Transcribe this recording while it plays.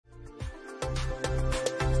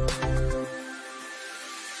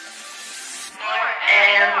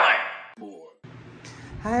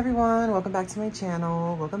everyone, welcome back to my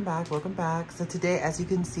channel. Welcome back. So today, as you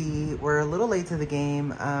can see, we're a little late to the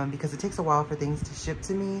game because it takes a while for things to ship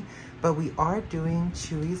to me, but we are doing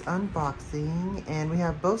Chewy's unboxing, and we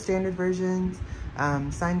have both standard versions,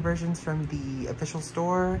 signed versions from the official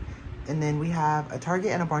store, and then we have a Target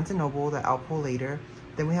and a Barnes & Noble that I'll pull later.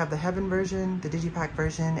 Then we have the Heaven version, the Digipack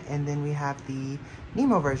version, and then we have the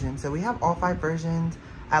Nemo version. So we have all 5 versions.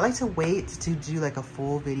 I like to wait to do like a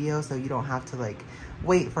full video so you don't have to like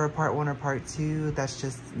wait for a part 1 or part 2. That's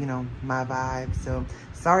just, you know, my vibe. So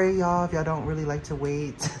sorry y'all if y'all don't really like to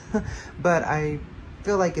wait, but I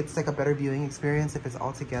feel like it's like a better viewing experience if it's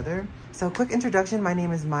all together. So quick introduction, my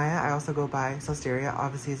name is Miah. I also go by Selsteria,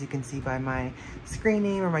 obviously, as you can see by my screen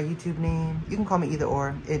name or my YouTube name. You can call me either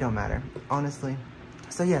or, it don't matter, honestly.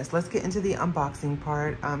 So yes, let's get into the unboxing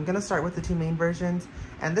part. I'm gonna start with the 2 main versions,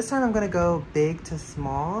 and this time I'm gonna go big to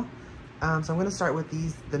small. So I'm gonna start with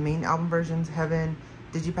the main album versions, Heaven,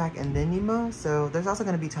 Digipack, and then Nemo. So there's also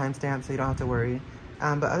gonna be timestamps, so you don't have to worry.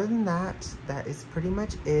 But other than that, that is pretty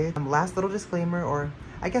much it. Last little disclaimer, or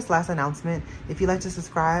I guess last announcement, if you'd like to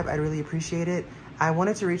subscribe, I'd really appreciate it. I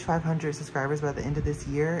wanted to reach 500 subscribers by the end of this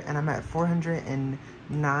year, and I'm at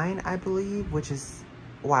 409, I believe, which is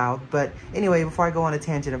wild. But anyway, before I go on a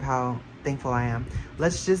tangent of how thankful I am,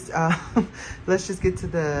 let's just get to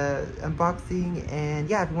the unboxing. And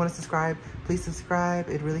yeah, if you want to subscribe, please subscribe.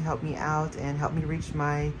 It really helped me out and helped me reach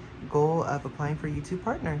my goal of applying for a YouTube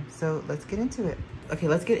partner. So let's get into it. Okay,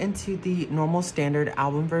 let's get into the normal standard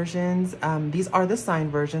album versions. These are the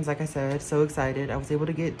signed versions, like I said. So excited. I was able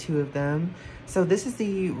to get 2 of them. So this is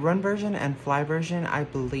the Run version and Fly version, I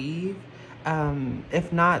believe.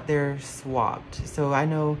 If not, they're swapped. So I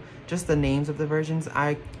know just the names of the versions.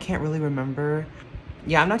 I can't really remember.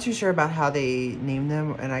 Yeah, I'm not too sure about how they named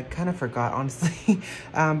them, and I kind of forgot, honestly.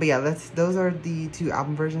 But yeah, those are the 2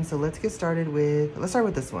 album versions. So let's get started with, let's start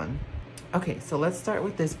with this one. Okay, so let's start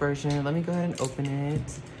with this version. Let me go ahead and open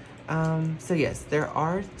it. So yes, there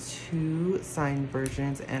are 2 signed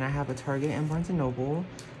versions, and I have a Target and Barnes & Noble.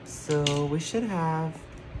 So we should have,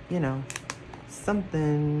 you know,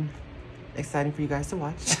 something exciting for you guys to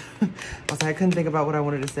watch. Also, I couldn't think about what I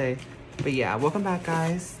wanted to say. But yeah, welcome back,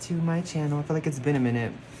 guys, to my channel. I feel like it's been a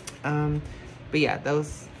minute. But yeah,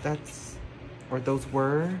 those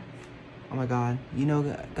were, oh my god, you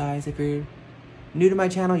know, guys, if you're new to my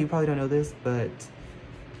channel, you probably don't know this, but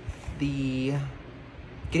the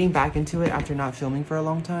getting back into it after not filming for a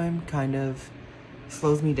long time kind of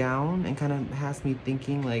slows me down and kind of has me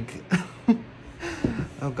thinking like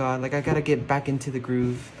oh god, like I gotta get back into the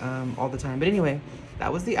groove all the time. But anyway,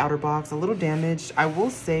 that was the outer box, a little damaged. I will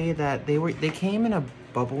say that they came in a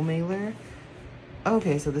bubble mailer.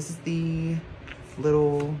 Okay, so this is the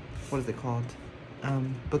little, what is it called?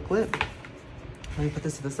 Booklet. Let me put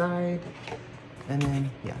this to the side. And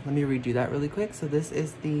then, yeah, let me redo that really quick. So this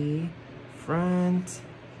is the front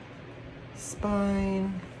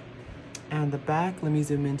spine and the back. Let me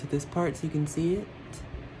zoom into this part so you can see it.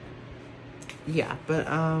 Yeah, but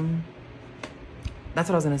that's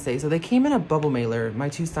what I was gonna say. So they came in a bubble mailer, my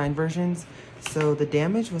 2 signed versions. So the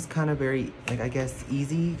damage was kind of very, like, I guess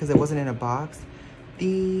easy because it wasn't in a box.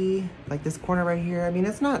 Like this corner right here, I mean,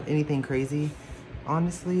 it's not anything crazy,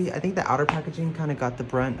 honestly. I think the outer packaging kind of got the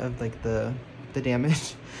brunt of like the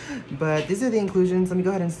damage. But these are the inclusions. Let me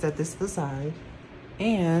go ahead and set this to the side.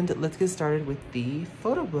 And let's get started with the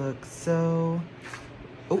photo book. So,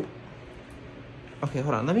 oh. Okay,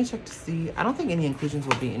 hold on. Let me check to see. I don't think any inclusions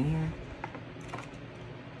will be in here.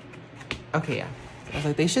 Okay, yeah. I was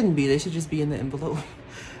like, they shouldn't be. They should just be in the envelope.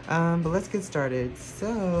 But let's get started.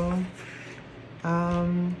 So,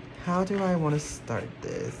 how do I want to start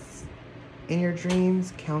this? In your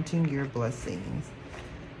dreams, counting your blessings.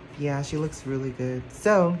 Yeah, she looks really good.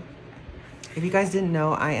 So, if you guys didn't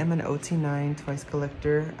know, I am an OT9 Twice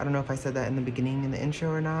collector. I don't know if I said that in the beginning in the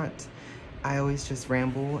intro or not. I always just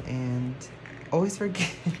ramble and always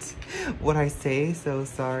forget what I say, so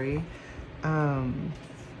sorry.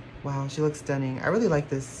 Wow, she looks stunning. I really like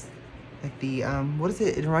this, like the what is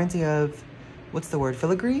it? It reminds me of, what's the word,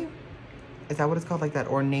 filigree? Is that what it's called? Like that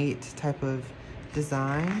ornate type of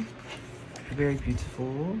design. Very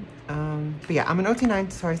beautiful. But yeah, I'm an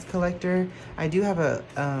OT9 Twice collector. I do have a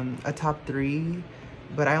top 3,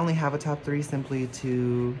 but I only have a top 3 simply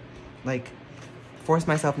to like force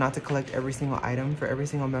myself not to collect every single item for every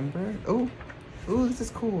single member. Oh, ooh, this is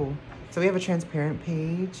cool. So we have a transparent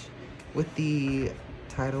page with the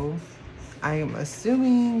title. I am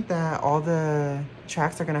assuming that all the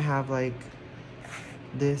tracks are gonna have like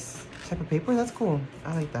this type of paper. That's cool.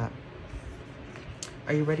 I like that.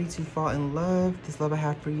 Are you ready to fall in love? This love I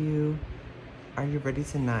have for you. Are you ready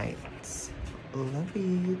tonight? Love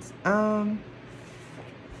it.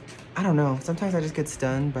 I don't know. Sometimes I just get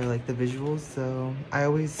stunned by like the visuals, so I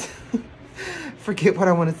always forget what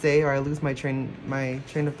I want to say, or I lose my train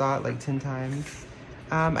of thought like 10 times.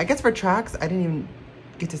 I guess for tracks, I didn't even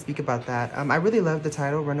get to speak about that. I really loved the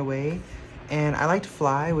title, Runaway, and I liked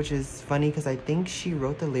Fly, which is funny because I think she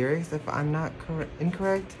wrote the lyrics, if I'm not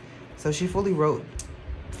incorrect. So she fully wrote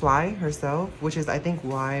Fly herself, which is I think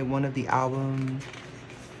why one of the album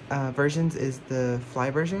versions is the Fly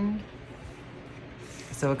version.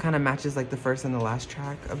 So it kind of matches like the first and the last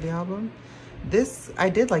track of the album. I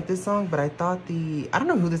did like this song, but I thought I don't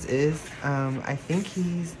know who this is. I think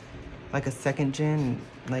he's like a second gen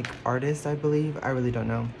like artist, I believe. I really don't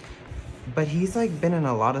know. But he's like been in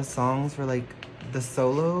a lot of songs for like the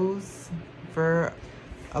solos for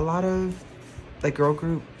a lot of like girl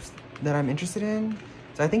groups that I'm interested in.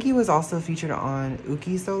 So I think he was also featured on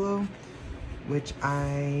Uki solo, which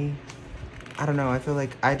I don't know. I feel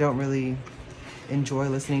like I don't really enjoy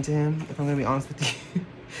listening to him, if I'm gonna be honest with you.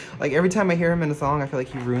 Like every time I hear him in a song, I feel like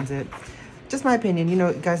he ruins it. Just my opinion, you know,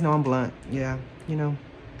 you guys know I'm blunt. Yeah, you know.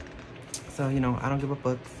 So, you know, I don't give a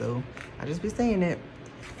fuck, so I just be saying it.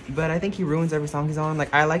 But I think he ruins every song he's on.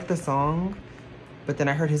 Like, I like the song, but then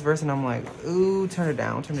I heard his verse and I'm like, ooh, turn it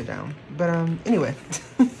down, turn it down. But anyway,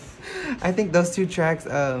 I think those two tracks,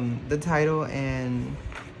 the title and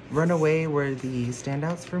Runaway, were the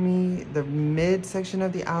standouts for me. The mid section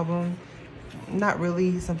of the album, not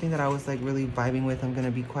really something that I was like really vibing with, I'm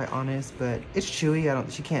gonna be quite honest, but it's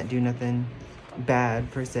Chewy. She can't do nothing bad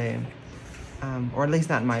per se, or at least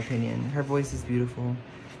not in my opinion. Her voice is beautiful.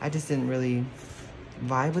 I just didn't really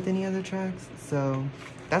vibe with any other tracks, so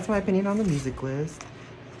that's my opinion on the music list.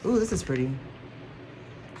 Ooh, this is pretty.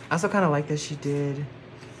 I also kind of like that she did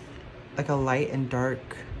like a light and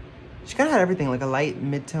dark. She kind of had everything, like a light,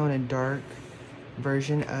 mid-tone, and dark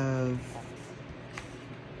version of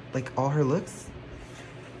like all her looks.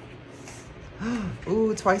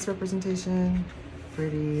 Ooh, Twice representation.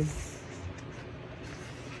 Pretty.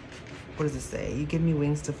 What does it say? You give me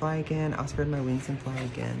wings to fly again. I'll spread my wings and fly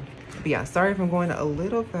again. But yeah, sorry if I'm going a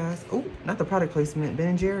little fast. Oh, not the product placement.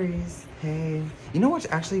 Ben & Jerry's. Hey. You know what?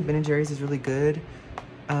 Actually, Ben & Jerry's is really good.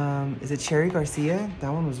 Is it Cherry Garcia?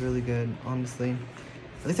 That one was really good, honestly.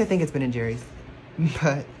 At least I think it's Ben & Jerry's.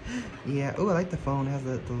 But yeah. Oh, I like the phone. It has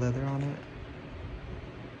the leather on it.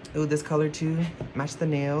 Oh, this color too. Match the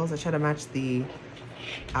nails. I try to match the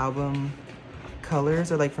album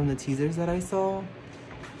colors, or like from the teasers that I saw.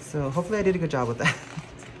 So hopefully I did a good job with that.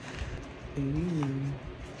 Ooh.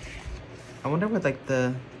 I wonder what like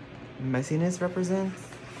the messiness represents.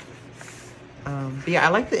 But yeah, I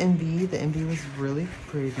like the MV. The MV was really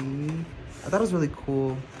pretty. I thought it was really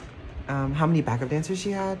cool how many backup dancers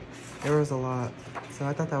she had. There was a lot. So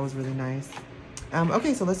I thought that was really nice.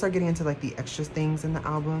 Okay, so let's start getting into like the extra things in the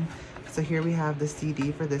album. So here we have the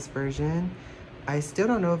CD for this version. I still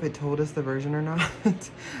don't know if it told us the version or not.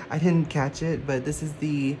 I didn't catch it, but this is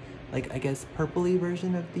the like I guess purpley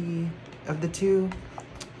version of the two.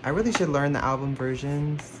 I really should learn the album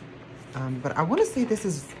versions, but I want to say this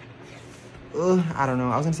is I don't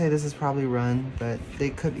know. I was gonna say this is probably Run, but they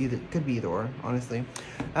could be either or, honestly.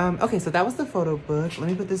 Okay, so that was the photo book. Let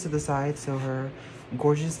me put this to the side so her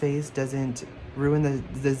gorgeous face doesn't ruin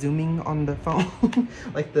the zooming on the phone,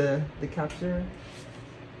 like the capture.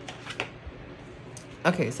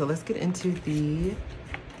 Okay, so let's get into the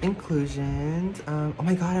inclusions. Oh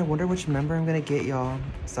my god, I wonder which member I'm gonna get, y'all.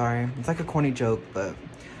 Sorry, it's like a corny joke, but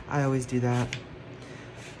I always do that.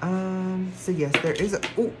 So yes, there is a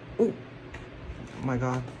oh my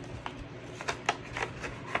god.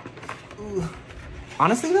 Ooh.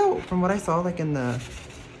 Honestly though, from what I saw like in the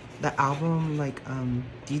album like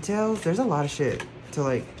details, there's a lot of shit to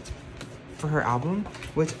like for her album,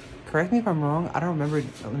 which, correct me if I'm wrong, I don't remember.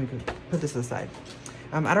 Let me put this aside.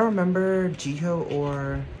 I don't remember Jihyo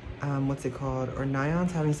or what's it called, or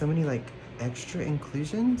Nayeon's having so many like extra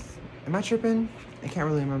inclusions. Am I tripping? I can't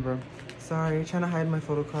really remember. Sorry, trying to hide my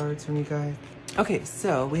photo cards from you guys. Okay,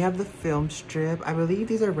 so we have the film strip. I believe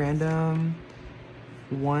these are random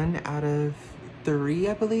 1 out of 3,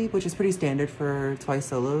 I believe, which is pretty standard for Twice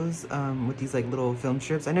solos with these like little film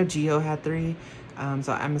strips. I know Jihyo had 3,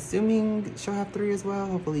 so I'm assuming she'll have 3 as well.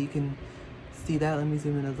 Hopefully you can see that. Let me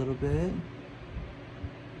zoom in a little bit.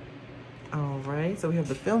 All right, so we have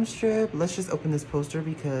the film strip. Let's just open this poster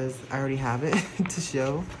because I already have it to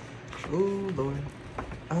show. Ooh, Lord.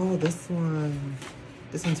 Oh, this one.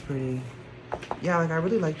 This one's pretty. Yeah, like I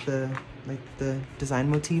really like the design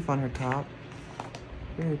motif on her top.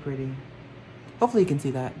 Very pretty. Hopefully you can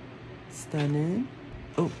see that. Stunning.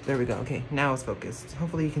 Oh, there we go. Okay, now it's focused.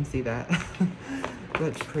 Hopefully you can see that.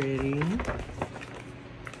 But pretty.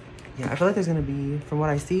 Yeah, I feel like there's gonna be, from what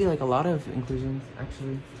I see, like a lot of inclusions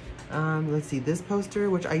actually. Let's see, this poster,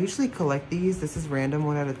 which I usually collect these. This is random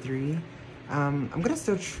 1 out of 3. I'm gonna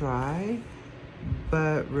still try,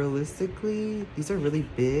 but realistically, these are really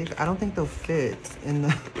big. I don't think they'll fit in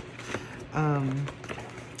the,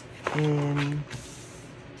 in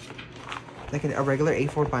like a regular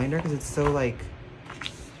A4 binder because it's so like,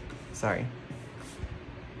 sorry.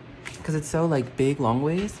 Because it's so like big long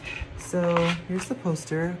ways. So here's the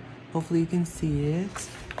poster. Hopefully you can see it.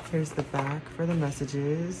 Here's the back for the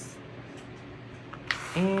messages.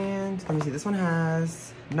 And let me see, this one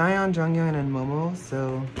has Nayeon, Jonghyun, and Momo.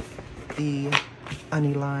 So the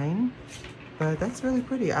Uni line. But that's really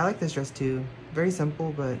pretty. I like this dress too. Very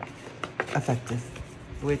simple, but effective,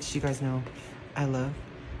 which you guys know I love.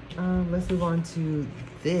 Let's move on to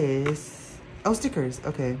this. Oh, stickers.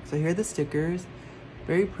 Okay, so here are the stickers.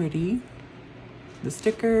 Very pretty. The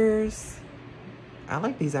stickers, I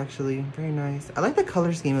like these actually, very nice. I like the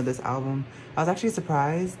color scheme of this album. I was actually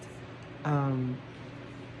surprised,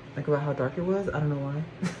 like about how dark it was. I don't know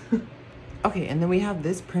why. Okay, and then we have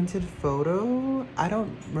this printed photo. I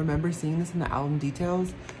don't remember seeing this in the album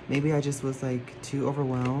details. Maybe I just was like too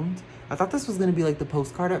overwhelmed. I thought this was gonna be like the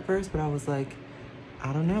postcard at first, but I was like,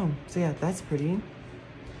 I don't know. So yeah, that's pretty.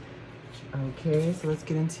 Okay, so let's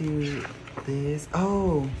get into this.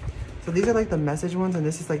 Oh, so these are like the message ones, and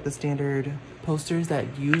this is like the standard posters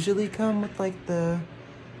that usually come with like the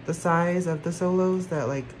size of the solos that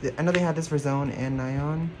like, I know they had this for Zone and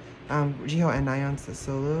Nayeon, Jihyo and Nayeon's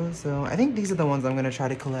solos. So I think these are the ones I'm gonna try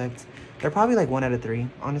to collect. They're probably like 1 out of 3,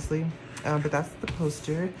 honestly. But that's the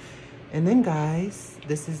poster. And then guys,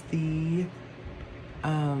 this is the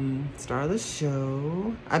star of the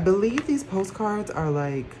show. I believe these postcards are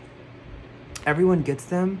like, everyone gets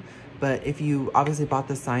them, but if you obviously bought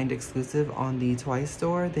the signed exclusive on the Twice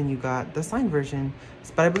store, then you got the signed version.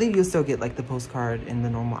 But I believe you'll still get like the postcard in the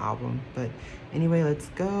normal album. But anyway, let's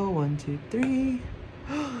go. 1, 2, 3.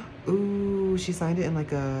 Ooh, she signed it in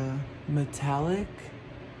like a metallic.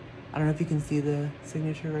 I don't know if you can see the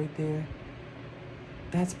signature right there.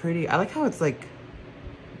 That's pretty. I like how it's like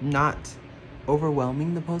not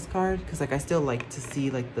overwhelming the postcard, because like I still like to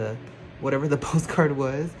see like the whatever the postcard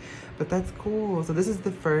was. But that's cool. So this is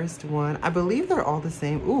the first one. I believe they're all the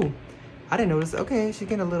same. Ooh, I didn't notice. Okay, she's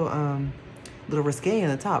getting a little risque in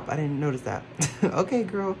the top. I didn't notice that. Okay,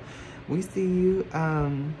 girl, we see you.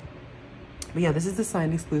 But yeah, this is the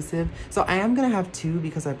signed exclusive. So I am gonna have 2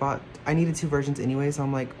 because I needed 2 versions anyway. So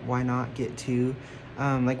I'm like, why not get 2,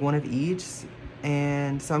 like 1 of each.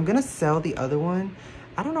 And so I'm gonna sell the other one.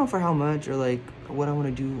 I don't know for how much or like what I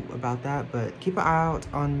want to do about that, but keep an eye out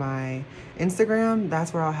on my Instagram.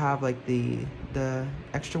 That's where I'll have like the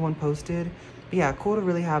extra one posted. But yeah, cool to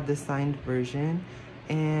really have this signed version.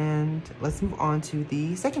 And let's move on to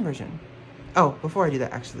the second version. Oh, before I do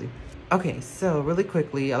that actually. Okay, so really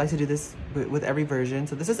quickly, I like to do this with every version.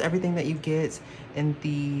 So this is everything that you get in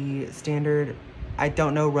the standard, I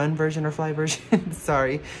don't know, run version or fly version,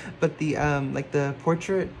 sorry. But the like the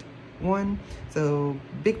portrait one. So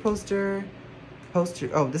big poster,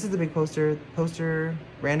 oh, this is the big poster,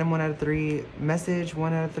 random 1 out of 3, message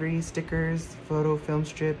 1 out of 3, stickers, photo, film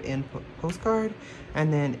strip, and postcard.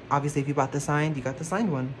 And then obviously if you bought the signed, you got the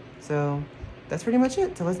signed one. So that's pretty much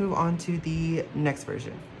it. So let's move on to the next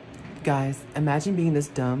version. Guys, imagine being this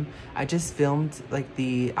dumb. I just filmed like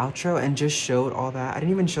the outro and just showed all that. I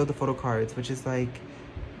didn't even show the photo cards, which is like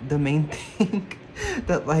the main thing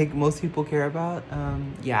that like most people care about.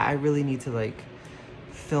 Yeah, I really need to like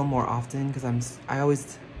film more often because I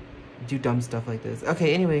always do dumb stuff like this.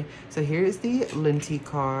 Okay, anyway, so here's the Linty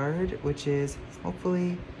card, which is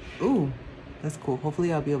hopefully, ooh, that's cool.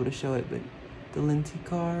 Hopefully I'll be able to show it, but the Linty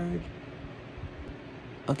card.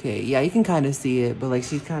 Okay, yeah, you can kind of see it, but like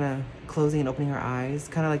she's kind of closing and opening her eyes,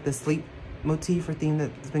 kind of like the sleep motif or theme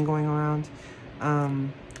that's been going around,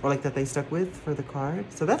 or like that they stuck with for the card.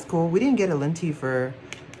 So that's cool. We didn't get a Linty for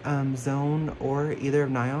Zone or either of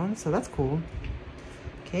Nayeon, so that's cool.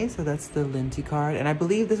 Okay, so that's the Linty card, and I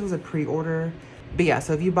believe this was a pre-order. But yeah,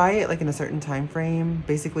 so if you buy it like in a certain time frame,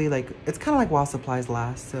 basically like it's kind of like while supplies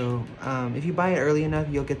last. So if you buy it early enough,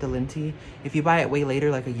 you'll get the Linty. If you buy it way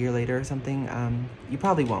later, like a year later or something, you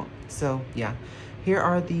probably won't. So yeah, here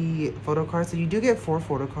are the photo cards. So you do get 4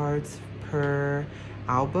 photo cards per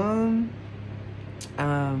album.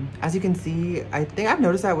 As you can see, I think I've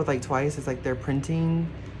noticed that with like Twice, it's like they're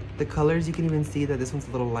printing the colors. You can even see that this one's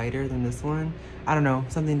a little lighter than this one. I don't know,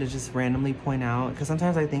 something to just randomly point out, because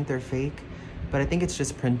sometimes I think they're fake. but I think it's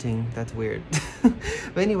just printing. That's weird.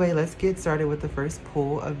 But anyway, let's get started with the first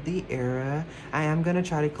pull of the era. I am gonna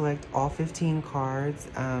try to collect all 15 cards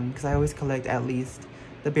because I always collect at least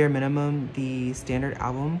the bare minimum, the standard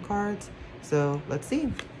album cards. So let's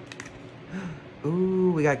see.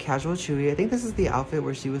 Ooh, we got Casual Chewy. I think this is the outfit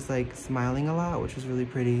where she was like smiling a lot, which was really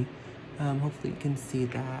pretty. Hopefully you can see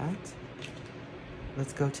that.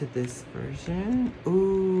 Let's go to this version.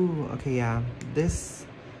 Ooh, okay, yeah. This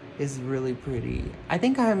is really pretty. I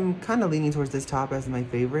think I'm kind of leaning towards this top as my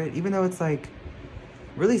favorite, even though it's like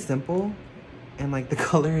really simple and like the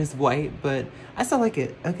color is white, but I still like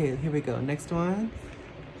it. Okay, here we go. Next one.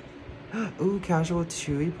 Ooh, Casual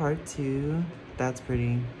Chewy Part 2. That's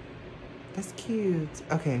pretty. That's cute.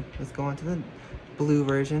 Okay, let's go on to the blue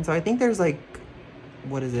version. So I think there's like,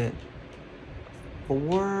 what is it?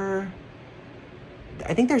 4.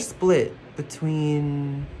 I think they're split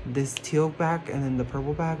between this teal back and then the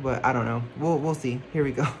purple back, but I don't know. We'll see. Here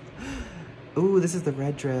we go. Ooh, this is the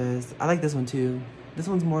red dress. I like this one too. This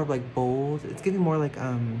one's more of like bold. It's giving more like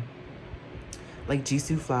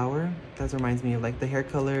Jisoo flower. That reminds me of like the hair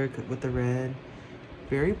color with the red.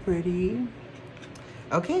 Very pretty.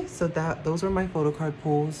 Okay, so those were my photo card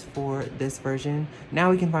pulls for this version. Now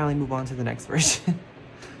we can finally move on to the next version.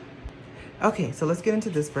 Okay, so let's get into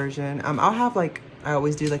this version. I'll have like, I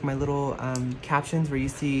always do like my little captions where you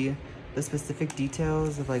see the specific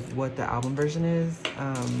details of like what the album version is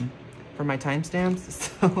for my timestamps.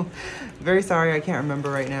 So very sorry, I can't remember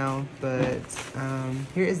right now, but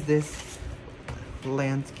here is this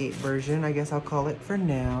landscape version, I guess I'll call it for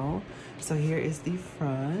now. So here is the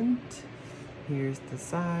front, here's the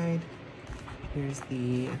side, here's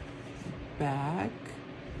the back,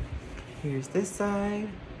 here's this side.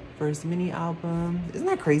 First mini album. Isn't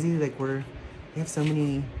that crazy? Like we have so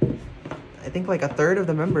many, I think like a third of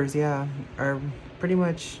the members, yeah, are pretty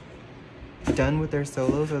much done with their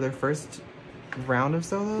solos or their first round of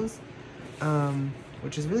solos,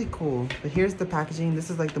 which is really cool. But here's the packaging.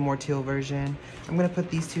 This is like the more teal version. I'm gonna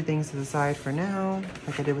put these two things to the side for now,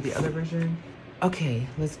 like I did with the other version. Okay,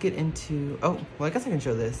 let's get into, oh, well, I guess I can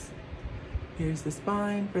show this. Here's the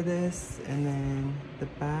spine for this, and then the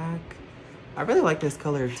back. I really like this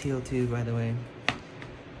color of teal too, by the way.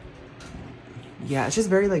 Yeah, it's just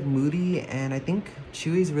very like moody, and I think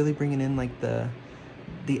Chewy's really bringing in like the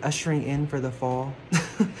ushering in for the fall,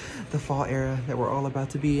 the fall era that we're all about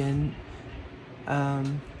to be in.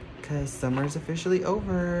 Cause summer's officially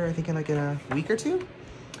over. I think in a week or two.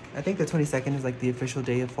 I think the 22nd is like the official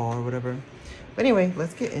day of fall or whatever. But anyway,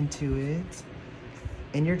 let's get into it.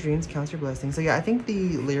 In your dreams count your blessings. So yeah, I think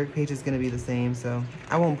the lyric page is gonna be the same, so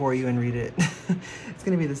I won't bore you and read it. It's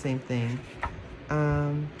gonna be the same thing.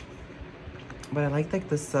 But I like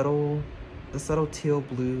the subtle teal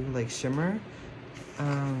blue like shimmer.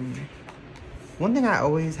 One thing I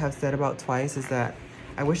always have said about Twice is that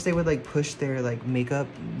I wish they would like push their like makeup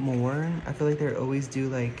more. I feel like they always do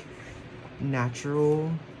like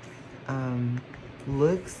natural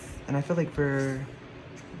looks, and I feel like for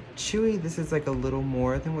Chewy, this is like a little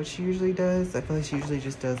more than what she usually does. I feel like she usually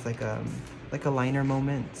just does like a liner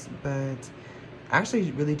moment, but I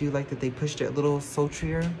actually really do like that they pushed it a little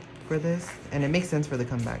sultrier for this, and it makes sense for the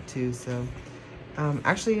comeback too. So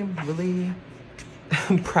actually I'm really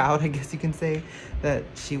proud, I guess you can say, that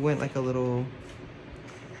she went like a little,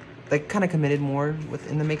 like kind of committed more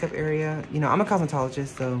within the makeup area. You know, I'm a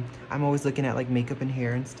cosmetologist, so I'm always looking at like makeup and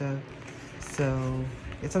hair and stuff. So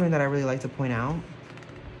it's something that I really like to point out,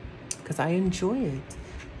 because I enjoy it.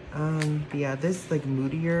 But yeah, this like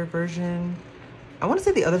moodier version, I want to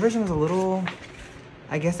say the other version was a little,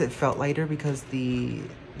 I guess it felt lighter because the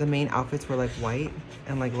main outfits were like white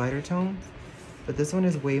and like lighter tones, but this one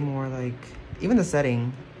is way more like, even the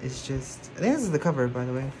setting is just, I think this is the cover, by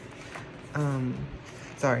the way.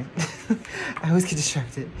 Sorry. I always get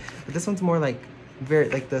distracted, but this one's more like very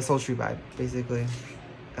like the sultry vibe, basically.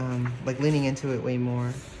 Like leaning into it way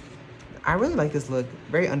more. I really like this look.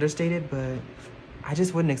 Very understated, but I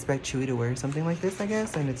just wouldn't expect Chewy to wear something like this, I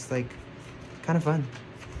guess. And it's like kind of fun.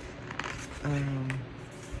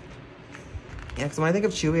 Yeah, because when I think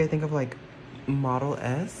of Chewy, I think of like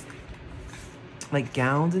model-esque, like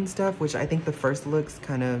gowns and stuff, which I think the first looks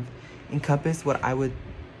kind of encompass what I would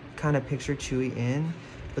kind of picture Chewy in.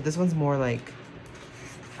 But this one's more like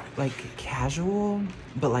casual,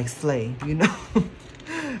 but like slay, you know?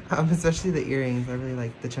 Especially the earrings. I really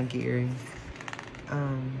like the chunky earrings.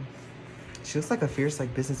 She looks like a fierce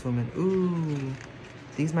like businesswoman. Ooh,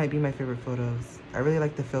 these might be my favorite photos. I really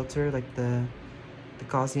like the filter, like the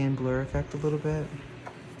Gaussian blur effect a little bit.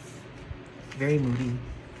 Very moody.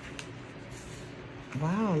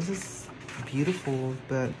 Wow, this beautiful,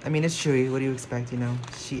 but I mean, it's Chewy. What do you expect, you know?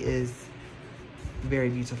 She is very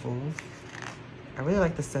beautiful. I really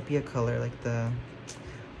like the sepia color, like the,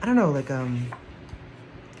 I don't know, like, I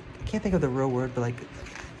can't think of the real word, but like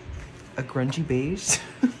a grungy beige.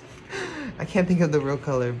 I can't think of the real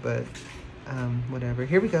color, but whatever.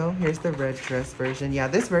 Here we go. Here's the red dress version. Yeah,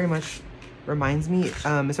 this very much reminds me,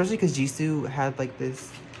 especially because Jisoo had like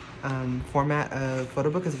this format of photo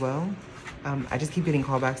book as well. I just keep getting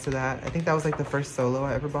callbacks to that. I think that was like the first solo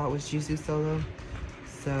I ever bought was Jisoo solo.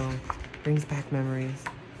 So, brings back memories.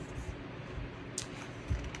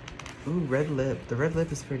 Ooh, red lip. The red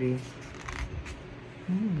lip is pretty.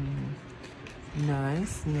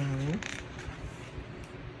 Nice, nice.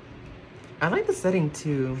 I like the setting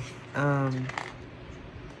too.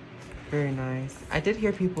 Very nice. I did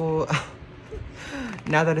hear people,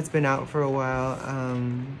 now that it's been out for a while,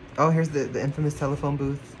 oh, here's the infamous telephone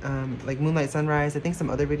booth. Like Moonlight Sunrise, I think some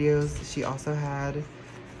other videos she also had.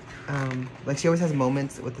 Like she always has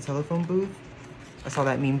moments with the telephone booth. I saw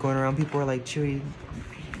that meme going around. People were like, Chewy,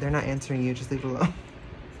 they're not answering you, just leave it alone.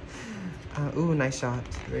 Ooh, nice shot.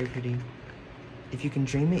 Very pretty. If you can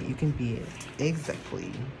dream it, you can be it.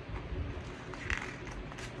 Exactly.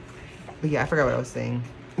 But yeah, I forgot what I was saying.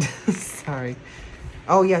 Sorry.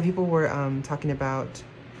 Oh yeah, people were talking about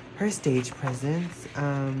her stage presence,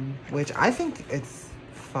 which I think it's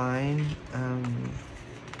fine.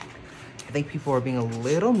 I think people are being a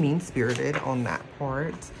little mean-spirited on that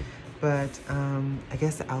part, but I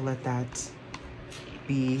guess I'll let that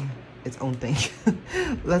be its own thing.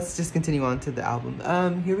 Let's just continue on to the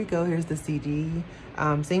album. Here we go. Here's the CD.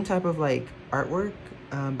 Same type of like artwork,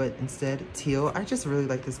 but instead teal. I just really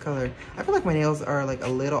like this color. I feel like my nails are like a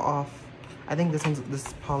little off. I think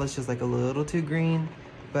this polish is like a little too green,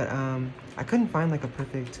 but I couldn't find like a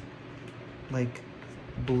perfect like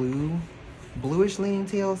bluish leaning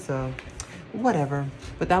teal, so whatever.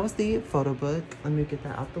 But that was the photo book. Let me get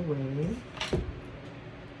that out the way.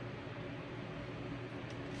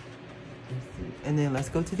 And then let's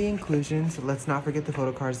go to the inclusions. Let's not forget the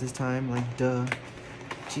photo cards this time. Like, duh.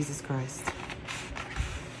 Jesus Christ.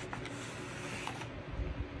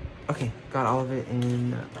 Okay, got all of it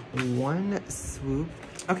in one swoop.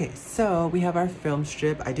 Okay, so we have our film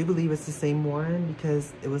strip. I do believe it's the same one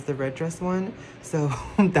because it was the red dress one. So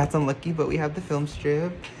that's unlucky, but we have the film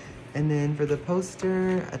strip. And then for the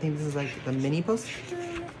poster, I think this is like the mini poster.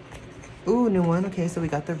 Ooh, new one. Okay, so we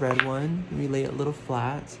got the red one. We lay it a little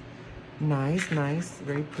flat. Nice, nice,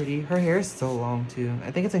 very pretty. Her hair is so long too.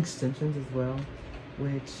 I think it's extensions as well,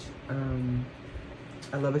 which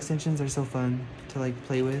I love extensions. They're so fun to like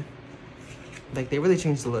play with. Like they really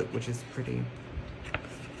changed the look, which is pretty.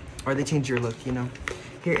 Or they change your look, you know.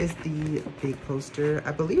 Here is the big poster.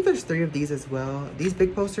 I believe there's 3 of these as well. These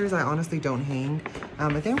big posters I honestly don't hang.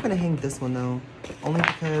 I think I'm gonna hang this one though, only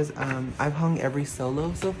because I've hung every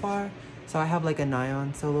solo so far. So I have like a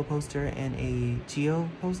Nyan solo poster and a Geo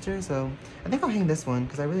poster. So I think I'll hang this one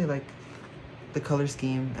because I really like the color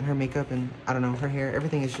scheme and her makeup and I don't know, her hair.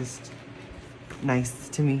 Everything is just nice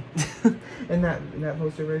to me in that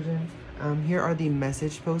poster version. Here are the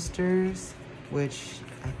message posters, which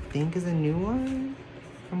I think is a new one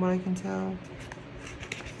from what I can tell.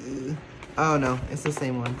 Oh no, it's the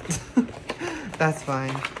same one. That's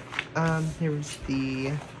fine. Here's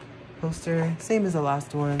the poster, same as the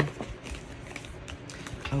last one.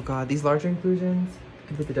 Oh god, these larger inclusions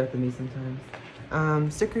can beat the death of me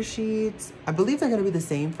sometimes. Sticker sheets, I believe they're gonna be the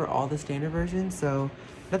same for all the standard versions, so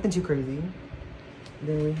nothing too crazy.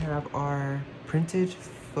 Then we have our printed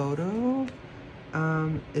photo.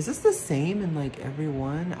 Is this the same in like every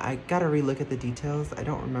one? I gotta relook at the details, I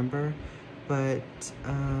don't remember, but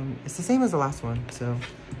it's the same as the last one, so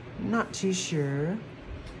not too sure.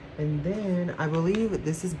 And then I believe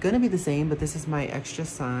this is gonna be the same, but this is my extra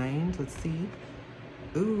signed. Let's see.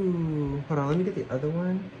 Ooh, hold on, let me get the other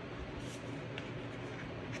one.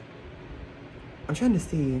 I'm trying to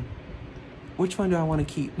see which one do I want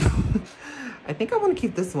to keep. I think I want to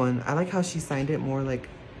keep this one. I like how she signed it more like,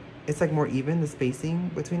 it's like more even, the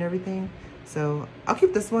spacing between everything. So I'll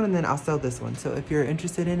keep this one and then I'll sell this one. So if you're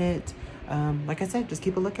interested in it, like I said, just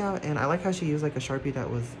keep a lookout. And I like how she used like a Sharpie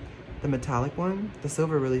that was the metallic one. The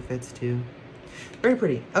silver really fits too. Very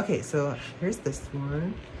pretty. Okay, so here's this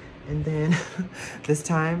one. And then this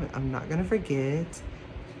time, I'm not gonna forget,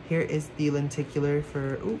 here is the lenticular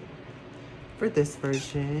for this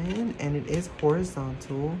version, and it is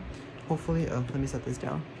horizontal. Hopefully, oh, let me set this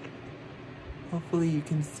down. Hopefully you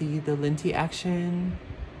can see the lenti action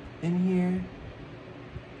in here.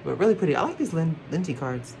 But really pretty. I like these lenti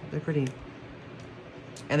cards. They're pretty.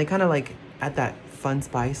 And they kind of like add that fun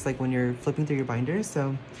spice like when you're flipping through your binders.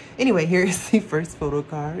 So anyway, here's the first photo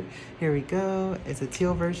card. Here we go. It's a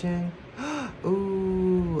teal version.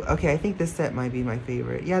 Ooh, okay, I think this set might be my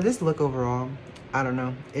favorite. Yeah, this look overall, I don't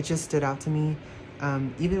know, it just stood out to me.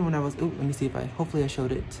 Even when I was, ooh, let me see if hopefully I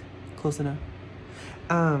showed it close enough.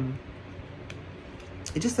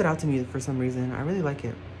 It just stood out to me for some reason. I really like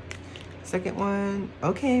it. Second one,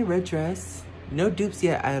 okay, red dress. No dupes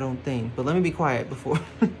yet, I don't think, but let me be quiet before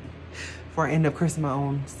before I end up cursing my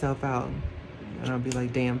own self out. And I'll be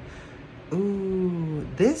like, damn. Ooh,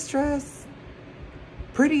 this dress,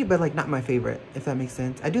 pretty, but like not my favorite, if that makes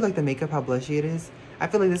sense. I do like the makeup, how blushy it is. I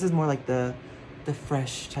feel like this is more like the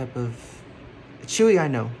fresh type of Chewy, I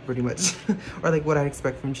know, pretty much. Or like what I'd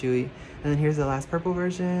expect from Chewy. And then here's the last purple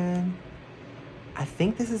version. I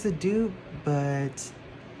think this is a dupe, but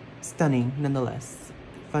stunning nonetheless.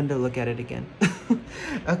 Fun to look at it again.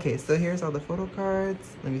 Okay, so here's all the photo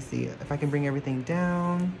cards. Let me see if I can bring everything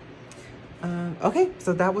down. Okay,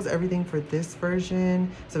 so that was everything for this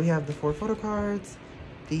version. So we have the 4 photo cards,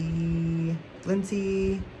 the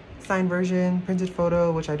Lindsay signed version, printed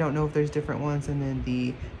photo, which I don't know if there's different ones, and then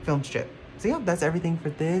the film strip. So yeah, that's everything for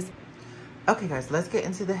this. Okay guys, let's get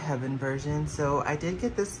into the Heaven version. So I did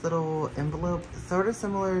get this little envelope, sort of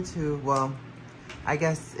similar to, well, I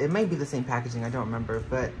guess it might be the same packaging, I don't remember,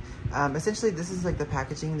 but essentially this is like the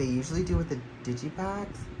packaging they usually do with the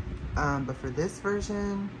Digipacks. But for this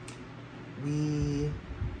version, there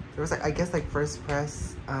was like, I guess like first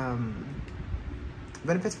press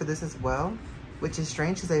benefits for this as well, which is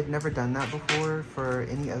strange because I've never done that before for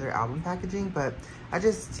any other album packaging, but I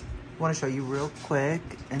just want to show you real quick,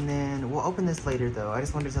 and then we'll open this later though. I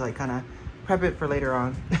just wanted to like kind of prep it for later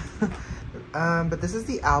on. But this is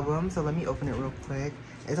the album, so let me open it real quick.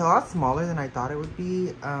 It's a lot smaller than I thought it would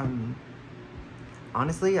be.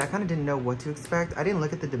 Honestly, I kind of didn't know what to expect. I didn't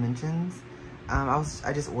look at the dimensions.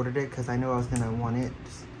 I just ordered it because I know I was gonna want it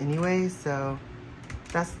anyway. So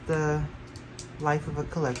that's the life of a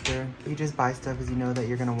collector. You just buy stuff because you know that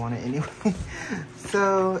you're gonna want it anyway.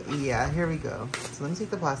 So yeah, here we go. So let me take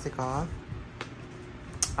the plastic off.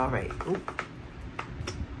 All right. Oop.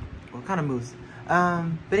 Well, it kind of moves.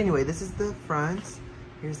 But anyway, this is the front.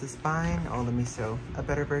 Here's the spine. Oh, let me show a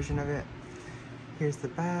better version of it. Here's the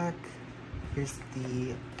back. Here's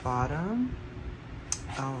the bottom.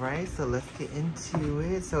 All right, so let's get into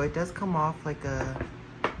it. So it does come off like a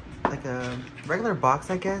regular box,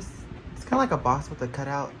 I guess. It's kind of like a box with a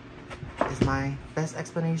cutout is my best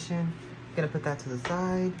explanation. I'm gonna put that to the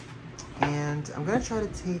side, and I'm gonna try to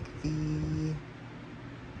take the,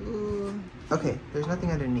 ooh, okay, there's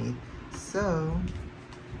nothing underneath. So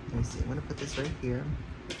let me see, I'm gonna put this right here.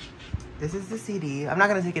 This is the CD. I'm not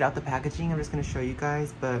gonna take it out the packaging, I'm just gonna show you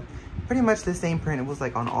guys, but pretty much the same print. It was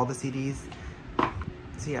like on all the CDs.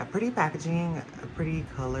 So yeah, pretty packaging, a pretty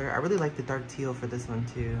color. I really like the dark teal for this one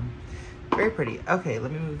too. Very pretty. Okay, let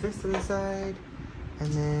me move this to the side,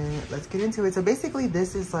 and then let's get into it. So basically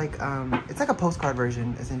this is like, it's like a postcard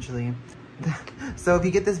version essentially. So if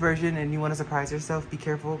you get this version and you want to surprise yourself, be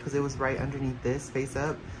careful because it was right underneath this, face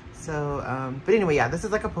up. So, but anyway, yeah, this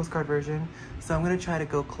is like a postcard version. So I'm gonna try to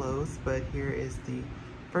go close, but here is the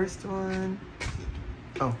first one.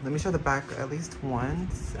 Oh, let me show the back at least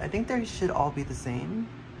once. I think they should all be the same.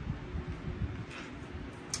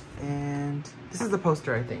 And this is the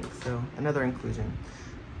poster, I think, so another inclusion.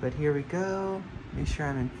 But here we go. Make sure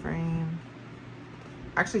I'm in frame.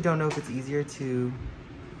 I actually don't know if it's easier to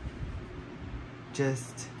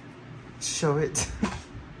just show it.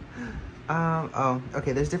 Oh,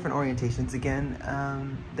 okay, there's different orientations again.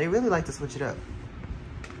 They really like to switch it up.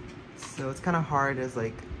 So it's kind of hard as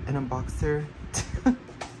like an unboxer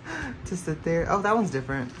to sit there. Oh, that one's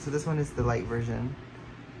different. So this one is the light version.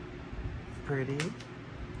 Pretty.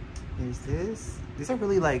 Here's this. These are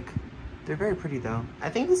really like, they're very pretty though. I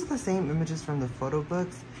think these are the same images from the photo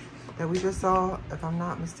books that we just saw, if I'm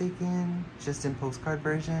not mistaken, just in postcard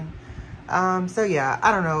version. So yeah,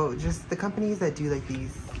 I don't know, just the companies that do like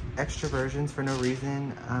these extra versions for no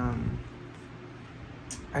reason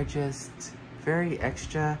are just very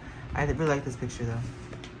extra. I really like this picture though.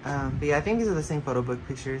 But yeah, I think these are the same photo book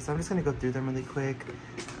pictures, so I'm just gonna go through them really quick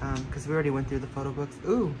because we already went through the photo books.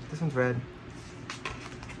 Ooh, this one's red.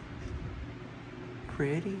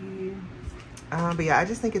 Pretty. But yeah, I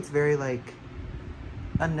just think it's very like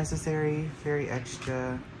unnecessary, very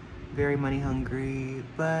extra, very money hungry,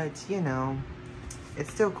 but you know,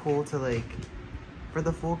 it's still cool to like, for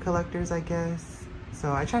the full collectors, I guess.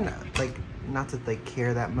 So I try not to like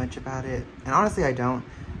care that much about it. And honestly, I don't.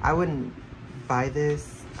 I wouldn't buy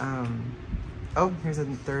this. Oh, here's a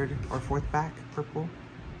third or fourth back, purple.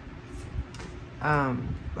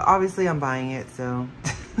 But obviously I'm buying it, so.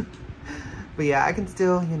 But yeah, I can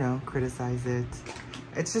still, you know, criticize it.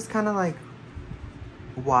 It's just kind of like,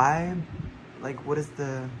 why? Like, what is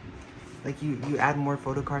the, like, you add more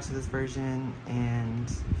photo cards to this version,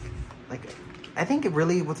 and like, I think it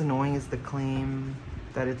really, what's annoying is the claim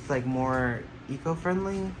that it's like more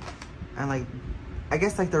eco-friendly, and like, I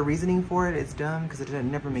guess like their reasoning for it is dumb, because it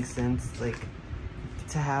never makes sense, like,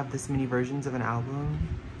 to have this many versions of an album,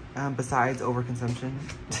 besides overconsumption.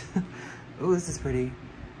 Ooh, this is pretty.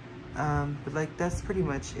 But like, that's pretty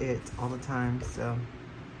much it all the time, so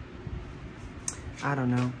I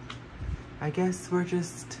don't know. I guess we're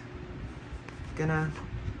just gonna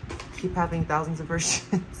keep having thousands of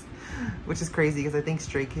versions, which is crazy because I think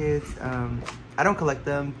Stray Kids, I don't collect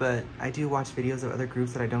them, but I do watch videos of other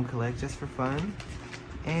groups that I don't collect just for fun.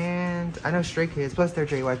 And I know Stray Kids, plus they're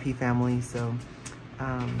JYP family, so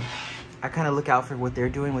I kind of look out for what they're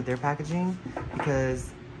doing with their packaging, because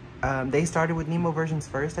they started with Nemo versions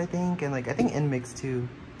first, I think, and like I think NMIX too.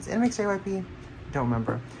 Is NMIX JYP? Don't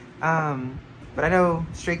remember. But I know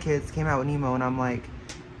Stray Kids came out with Nemo, and I'm like,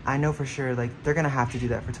 I know for sure, like, they're gonna have to do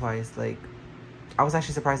that for Twice. Like, I was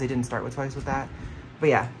actually surprised they didn't start with Twice with that. But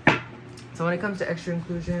yeah. So when it comes to extra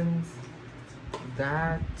inclusions,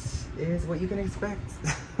 that is what you can expect,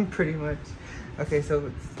 pretty much. Okay, so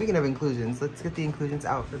speaking of inclusions, let's get the inclusions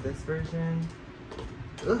out for this version.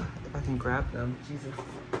 Ugh, if I can grab them, Jesus.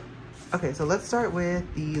 Okay, so let's start with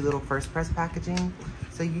the little first press packaging.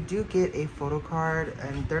 So you do get a photo card,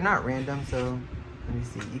 and they're not random, so let me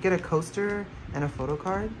see. You get a coaster and a photo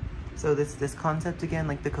card. So this concept again,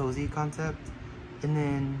 like the cozy concept. And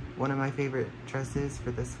then one of my favorite dresses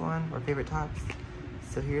for this one, or favorite tops.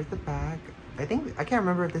 So here's the back. I can't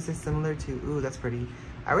remember if this is similar to, ooh, that's pretty.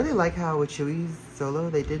 I really like how with Chewy's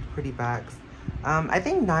solo, they did pretty backs. I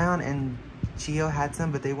think Nyan and Chio had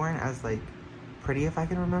some, but they weren't as like pretty, if I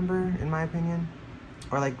can remember, in my opinion.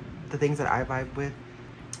 Or like the things that I vibe with.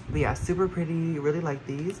 But yeah, super pretty, really like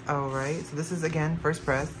these. All right, so this is again, first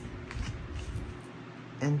press.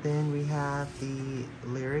 And then we have the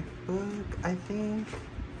lyric book, I think.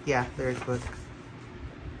 Yeah, lyric book.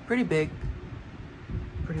 Pretty big,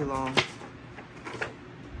 pretty long.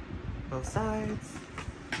 Both sides.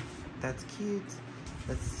 That's cute.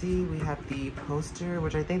 Let's see, we have the poster,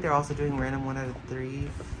 which I think they're also doing random 1 out of 3.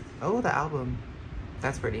 Oh, the album.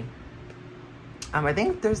 That's pretty. I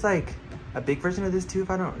think there's like a big version of this too,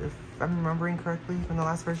 if I'm remembering correctly from the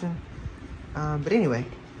last version. But anyway.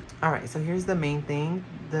 All right, so here's the main thing.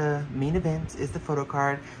 The main event is the photo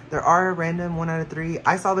card. There are a random 1 out of 3.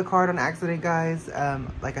 I saw the card on accident, guys.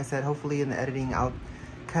 Like I said, hopefully in the editing, I'll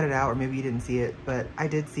cut it out, or maybe you didn't see it, but I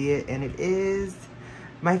did see it, and it is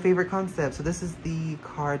my favorite concept. So this is the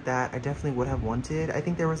card that I definitely would have wanted. I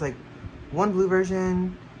think there was like 1 blue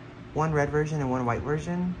version, 1 red version, and 1 white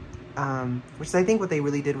version, which is I think what they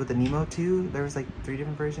really did with the Nemo too. There was like 3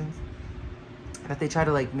 different versions that they try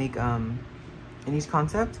to like make in each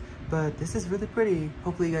concept. But this is really pretty.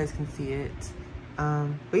 Hopefully you guys can see it.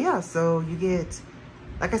 But yeah, so you get,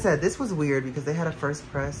 like I said, this was weird because they had a first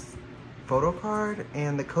press photo card,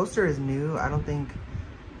 and the coaster is new. I don't think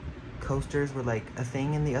coasters were like a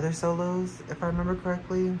thing in the other solos, if I remember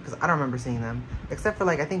correctly, because I don't remember seeing them, except for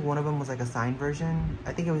like, I think one of them was like a signed version.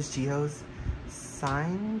 I think it was Jiho's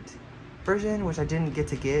signed version, which I didn't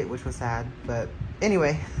get, which was sad. But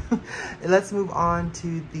anyway, let's move on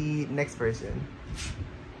to the next version.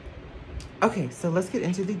 Okay, so let's get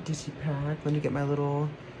into the Digipack. Let me get my little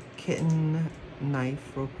kitten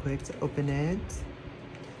knife real quick to open it.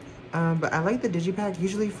 But I like the Digipack.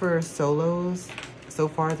 Usually for solos, so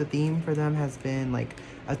far the theme for them has been like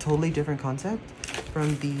a totally different concept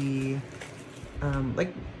from the,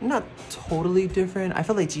 like not totally different. I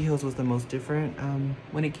felt like Jiho's was the most different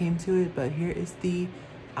when it came to it, but here is the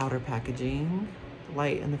outer packaging.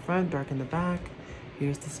 Light in the front, dark in the back.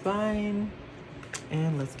 Here's the spine.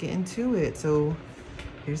 And let's get into it. So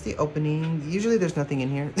here's the opening. Usually there's nothing in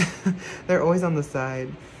here. They're always on the side.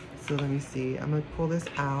 So let me see. I'm gonna pull this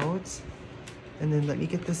out. And then let me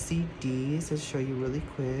get the CDs to show you really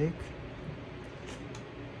quick.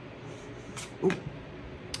 Ooh.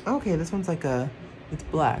 Okay, this one's like it's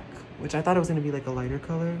black, which I thought it was gonna be like a lighter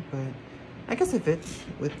color, but I guess it fits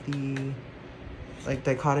with the like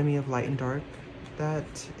dichotomy of light and dark that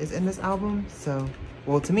is in this album. So,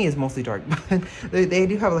 well, to me it's mostly dark, but they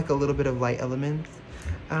do have like a little bit of light elements.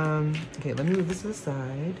 Okay, let me move this to the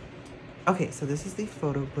side. Okay, so this is the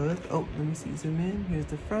photo book. Oh, let me see, zoom in. Here's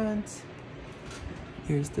the front.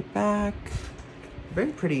 Here's the back.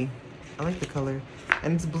 Very pretty. I like the color.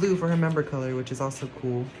 And it's blue for her member color, which is also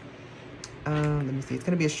cool. Let me see. It's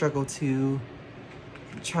gonna be a struggle to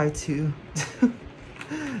try to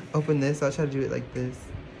open this. I'll try to do it like this.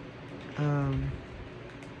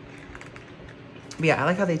 But yeah, I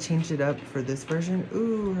like how they changed it up for this version.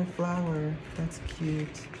 Ooh, her flower. That's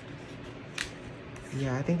cute.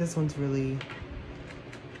 Yeah, I think this one's really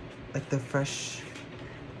like the fresh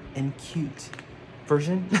and cute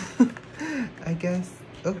version, I guess.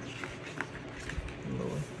 Oh,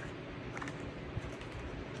 Lord.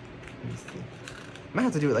 Let me see. Might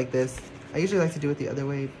have to do it like this. I usually like to do it the other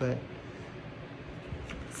way, but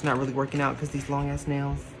it's not really working out because these long ass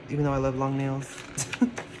nails, even though I love long nails.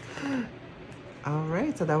 All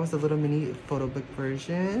right, so that was the little mini photo book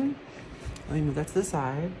version. Let me move that to the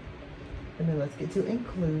side. And then let's get to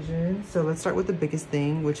inclusion. So let's start with the biggest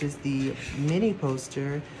thing, which is the mini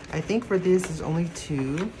poster. I think for this there's only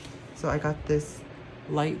 2. So I got this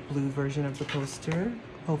light blue version of the poster.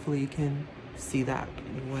 Hopefully you can see that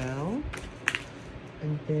well.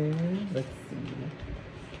 And then let's see.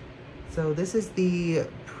 So this is the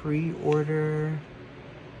pre-order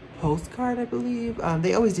postcard, I believe.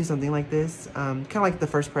 They always do something like this, kind of like the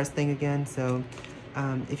first press thing again. So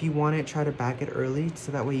if you want it, try to back it early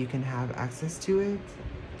so that way you can have access to it.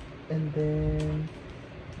 And then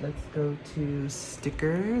let's go to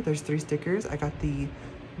sticker. There's 3 stickers. I got the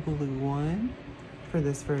blue one for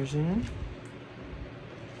this version.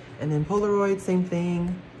 And then Polaroid, same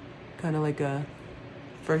thing, kind of like a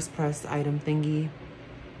first press item thingy.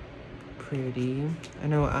 Pretty. I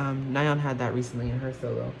know Nyan had that recently in her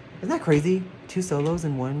solo. Isn't that crazy? 2 solos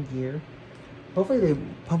in 1 year. Hopefully they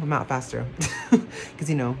pump them out faster, because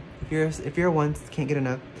you know, if you're once, can't get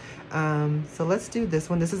enough. So let's do this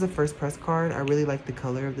one. This is a first press card. I really like the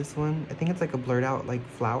color of this one. I think it's like a blurred out like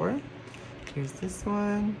flower. Here's this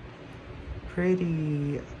one.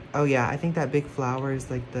 Pretty. Oh yeah, I think that big flower is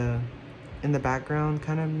like in the background,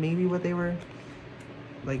 kind of maybe what they were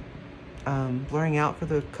like blurring out for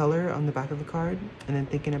the color on the back of the card. And then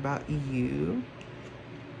thinking about you.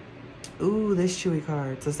 Ooh, this Chewy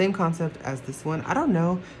card. So same concept as this one. I don't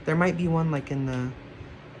know. There might be one like in the...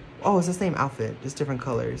 Oh, it's the same outfit, just different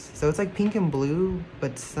colors. So it's like pink and blue,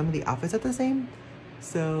 but some of the outfits are the same.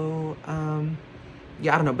 So,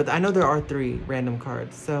 yeah, I don't know. But I know there are 3 random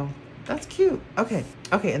cards. So that's cute. Okay.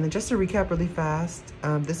 Okay, and then just to recap really fast.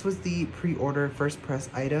 This was the pre-order first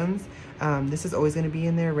press items. This is always going to be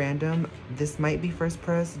in there random. This might be first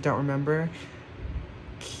press. Don't remember.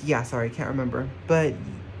 Yeah, sorry, can't remember. But...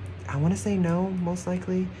 I want to say no, most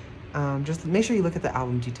likely. Just make sure you look at the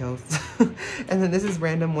album details. And then this is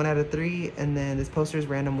random 1 out of 3. And then this poster is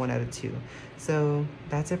random 1 out of 2. So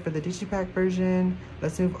that's it for the Digipack version.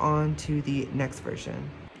 Let's move on to the next version.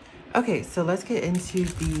 Okay, so let's get into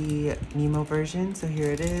the Nemo version. So here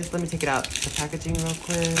it is. Let me take it out the packaging real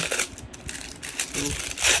quick.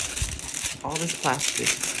 Ooh. All this plastic.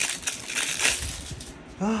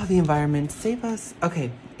 Oh, the environment, save us.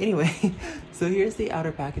 Okay, anyway, so here's the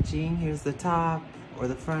outer packaging. Here's the top or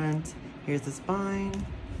the front. Here's the spine.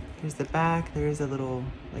 Here's the back. There's a little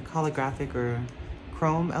like holographic or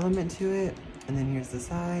chrome element to it. And then here's the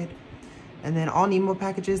side. And then all Nemo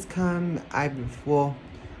packages come, I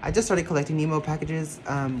just started collecting Nemo packages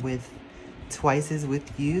with Twice's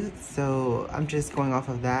with youth. So I'm just going off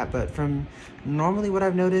of that. But from normally what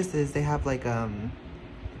I've noticed is they have like,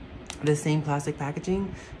 the same plastic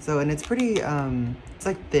packaging. So, and it's pretty, it's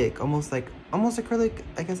like thick, almost acrylic,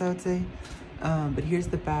 I guess I would say. But here's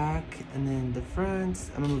the back and then the front.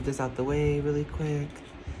 I'm gonna move this out the way really quick.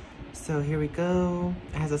 So here we go.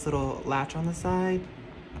 It has this little latch on the side.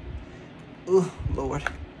 Oh, Lord.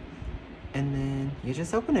 And then you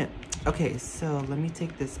just open it. Okay, so let me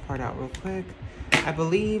take this part out real quick. I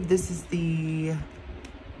believe this is the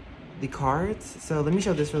cards. So let me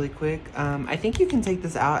show this really quick. I think you can take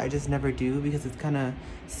this out. I just never do because it's kind of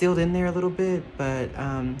sealed in there a little bit, but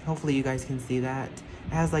hopefully you guys can see that.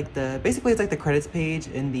 It has like basically it's like the credits page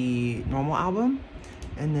in the normal album.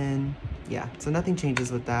 And then, yeah, so nothing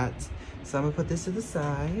changes with that. So I'm gonna put this to the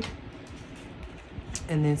side.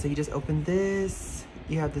 And then, so you just open this.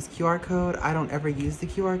 You have this QR code. I don't ever use the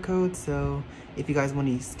QR code. So if you guys want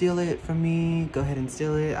to steal it from me, go ahead and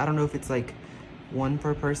steal it. I don't know if it's like 1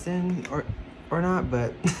 per person or not,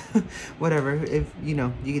 but whatever. If you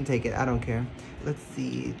know, you can take it. I don't care. Let's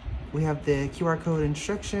see. We have the QR code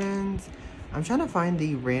instructions. I'm trying to find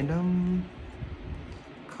the random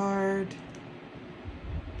card.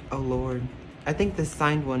 Oh Lord. I think the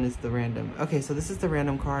signed one is the random. Okay, so this is the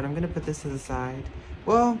random card. I'm gonna put this to the side.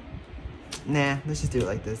 Well, nah, let's just do it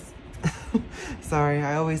like this. Sorry,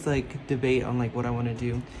 I always like debate on like what I want to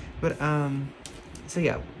do. But so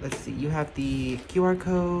yeah, let's see. You have the QR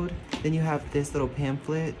code, then you have this little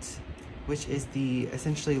pamphlet, which is the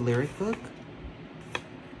essentially lyric book.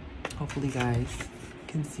 Hopefully you guys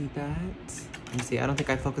can see that. Let me see, I don't think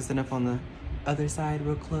I focused enough on the other side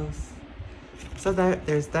real close. So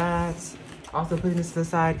there's that. Also putting this to the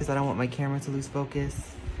side because I don't want my camera to lose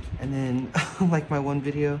focus. And then like my one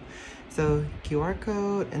video. So QR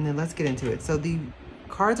code, and then let's get into it. So the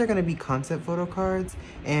cards are gonna be concept photo cards,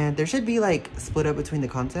 and there should be like split up between the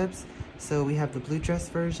concepts. So we have the blue dress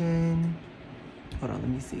version. Hold on, let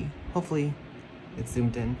me see. Hopefully it's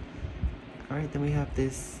zoomed in. All right, then we have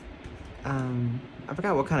this, I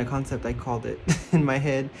forgot what kind of concept I called it in my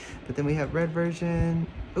head, but then we have red version.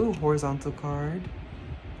 Ooh, horizontal card.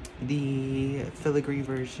 The filigree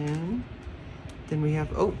version. Then we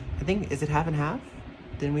have, oh, I think, is it half and half?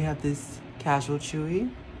 Then we have this casual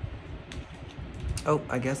chewy. Oh,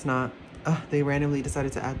 I guess not. They randomly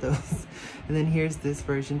decided to add those. And then here's this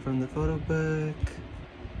version from the photo book.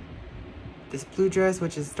 This blue dress,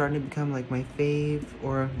 which is starting to become like my fave,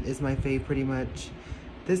 or is my fave pretty much.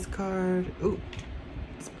 This card, ooh,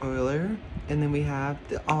 spoiler. And then we have,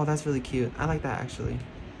 oh, that's really cute. I like that actually.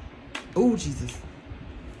 Oh, Jesus.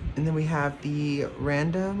 And then we have the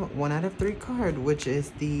random 1 out of 3 card, which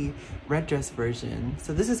is the red dress version.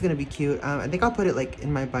 So this is gonna be cute. I think I'll put it like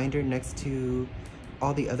in my binder next to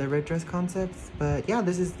all the other red dress concepts. But yeah,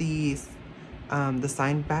 this is the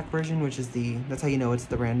signed back version, which is that's how you know it's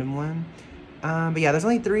the random one. But yeah, there's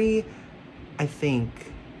only 3, I think.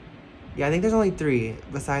 Yeah, I think there's only 3,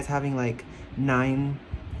 besides having like 9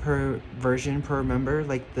 per version per member,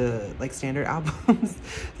 like the standard albums.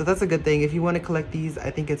 So that's a good thing. If you want to collect these,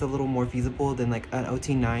 I think it's a little more feasible than like an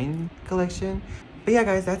OT9 collection. But yeah,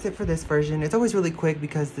 guys, that's it for this version. It's always really quick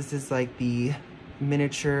because this is like the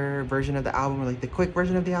miniature version of the album, or like the quick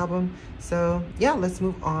version of the album. So yeah, let's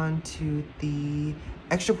move on to the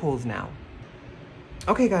extra pulls now.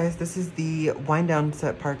 Okay guys, this is the wind down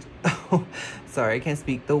set part. Oh, sorry, I can't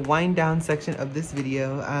speak. The wind down section of this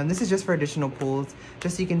video. This is just for additional pulls,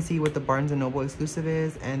 just so you can see what the Barnes & Noble exclusive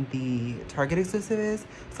is and the Target exclusive is.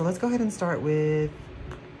 So let's go ahead and start with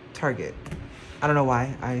Target. I don't know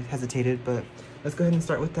why I hesitated, but let's go ahead and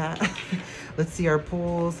start with that. Let's see our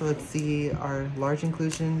pulls. Let's see our large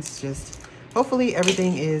inclusions. Just hopefully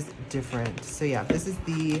everything is different. So yeah, this is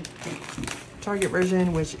the Target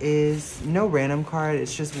version, which is no random card,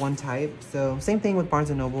 it's just one type. So same thing with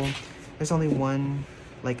Barnes & Noble. There's only one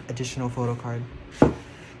like additional photo card,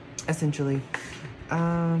 essentially.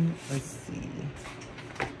 Let's see.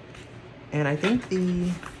 And I think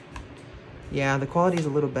the quality is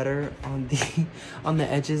a little better on the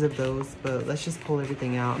edges of those, but let's just pull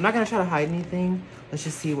everything out. I'm not gonna try to hide anything. Let's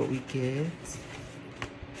just see what we get.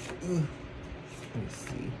 Ugh. Let me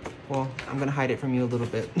see. Well, I'm gonna hide it from you a little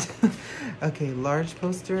bit. Okay, large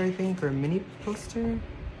poster, I think, or mini poster.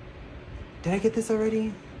 Did I get this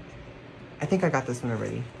already? I think I got this one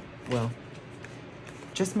already. Well,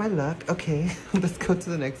 just my luck. Okay, let's go to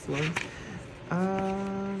the next one.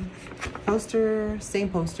 Poster, same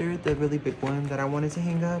poster, the really big one that I wanted to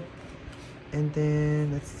hang up. And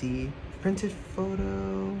then, let's see, printed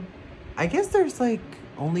photo. I guess there's like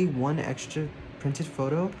only one extra printed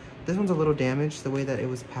photo. This one's a little damaged the way that it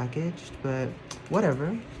was packaged, but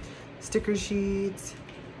whatever. Sticker sheets,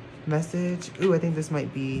 message. Ooh, I think this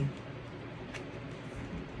might be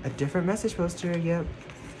a different message poster. Yep.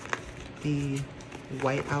 The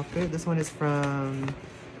white outfit. This one is from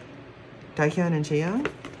Daehyun and Chaeyoung.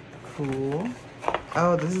 Cool.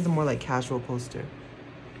 Oh, this is the more like casual poster.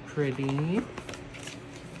 Pretty.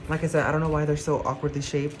 Like I said, I don't know why they're so awkwardly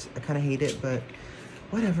shaped. I kind of hate it, but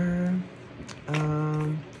whatever.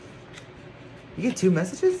 You get 2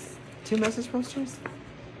 messages? 2 message posters?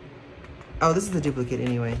 Oh, this is the duplicate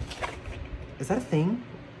anyway. Is that a thing?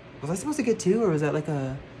 Was I supposed to get 2, or was that like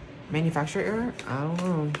a manufacturer error? I don't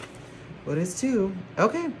know. But it's 2.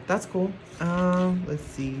 Okay, that's cool. Let's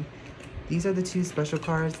see. These are the 2 special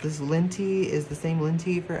cards. This linty is the same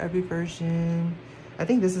linty for every version. I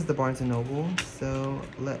think this is the Barnes & Noble. So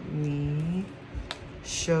let me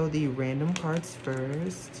show the random cards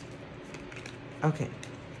first. Okay.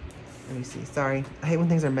 Let me see. Sorry. I hate when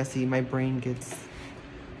things are messy. My brain gets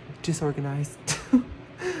disorganized.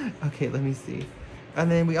 Okay, let me see.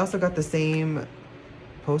 And then we also got the same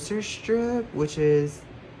poster strip, which is,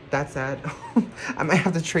 that's sad. I might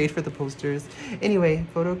have to trade for the posters. Anyway,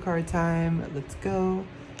 photo card time. Let's go.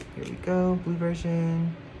 Here we go. Blue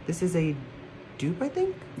version. This is a dupe, I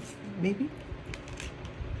think? Maybe?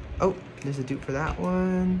 Oh, there's a dupe for that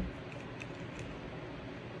one.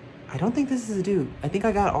 I don't think this is a dupe. I think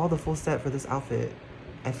I got all the full set for this outfit.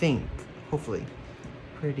 I think. Hopefully.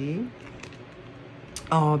 Pretty.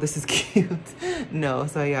 Oh, this is cute. No,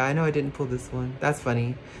 so yeah, I know I didn't pull this one. That's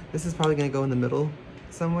funny. This is probably gonna go in the middle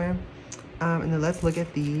somewhere. And then let's look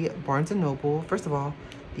at the Barnes & Noble. First of all,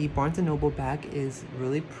 the Barnes & Noble back is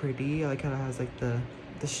really pretty. I like how it has like the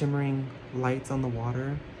shimmering lights on the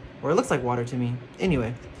water. Or it looks like water to me.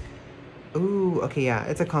 Anyway. Ooh, okay, yeah,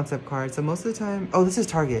 it's a concept card. So most of the time, oh, this is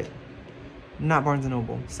Target, not Barnes &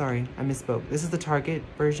 Noble. Sorry, I misspoke. This is the Target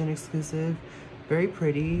version exclusive. Very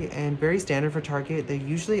pretty and very standard for Target. They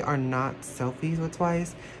usually are not selfies with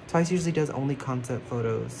Twice. Twice usually does only concept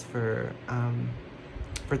photos for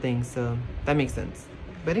things, so that makes sense.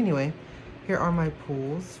 But anyway, here are my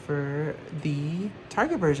pulls for the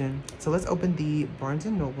Target version. So let's open the Barnes &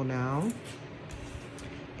 Noble now.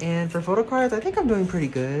 And for photo cards, I think I'm doing pretty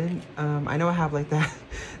good. I know I have like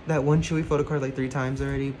that one Chewy photo card like 3 times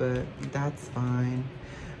already, but that's fine.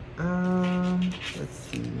 Let's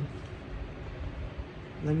see.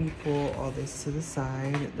 Let me pull all this to the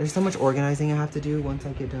side. There's so much organizing I have to do once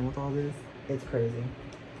I get done with all this. It's crazy.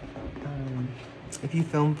 If you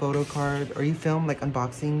film photo card or you film like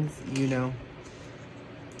unboxings, you know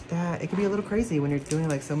that it can be a little crazy when you're doing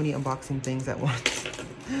like so many unboxing things at once.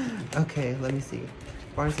 Okay, let me see.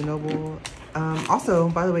 Barnes & Noble. Also,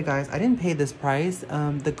 by the way, guys, I didn't pay this price.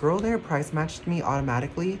 The girl there price matched me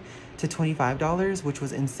automatically to $25, which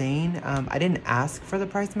was insane. I didn't ask for the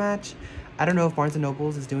price match. I don't know if Barnes &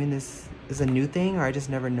 Noble's is doing this as a new thing or I just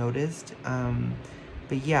never noticed.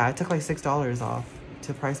 But yeah, I took like $6 off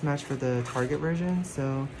to price match for the Target version.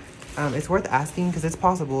 So it's worth asking because it's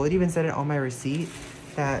possible. It even said it on my receipt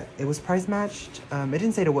that it was price matched. It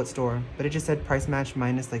didn't say to what store, but it just said price match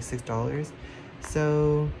minus like $6.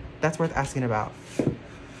 So that's worth asking about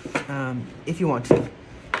if you want to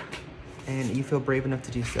and you feel brave enough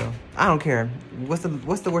to do so. I don't care. What's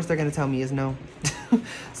the worst they're gonna tell me is no.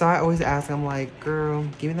 So I always ask. I'm like, girl,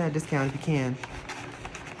 give me that discount if you can.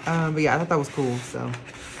 But yeah, I thought that was cool. So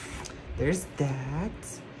there's that.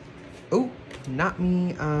 Oh, not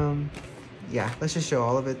me. Yeah, let's just show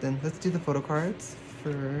all of it then. Let's do the photo cards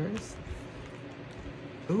first.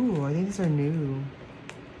 Ooh, I think these are new.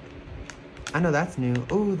 I know that's new.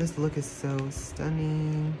 Oh, this look is so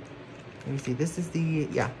stunning. Let me see. This is the,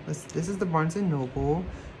 yeah, this is the Barnes & Noble.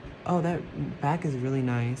 Oh, that back is really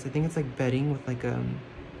nice. I think it's like bedding with like a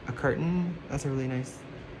curtain. That's a really nice,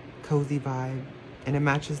 cozy vibe. And it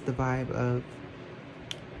matches the vibe of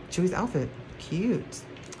Chewy's outfit. Cute.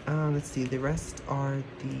 Let's see. The rest are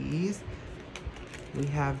these. We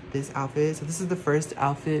have this outfit. So this is the first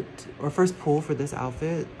outfit, or first pull for this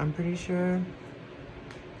outfit, I'm pretty sure.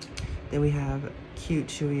 Then we have cute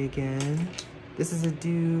Chewy again. This is a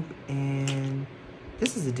dupe, and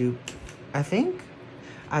this is a dupe, I think.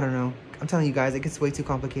 I don't know. I'm telling you guys, it gets way too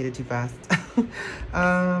complicated too fast.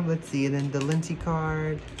 Let's see, and then the Linty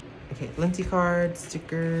card. Okay, Linty card,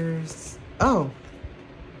 stickers. Oh.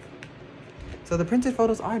 So the printed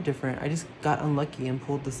photos are different. I just got unlucky and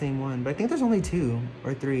pulled the same one. But I think there's only 2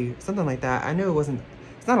 or 3, something like that. I know it's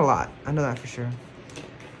not a lot. I know that for sure.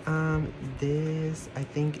 This I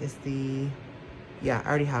think is the, yeah, I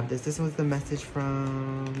already have this. This was the message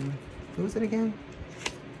from, who was it again?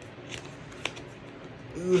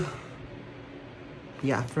 Ooh.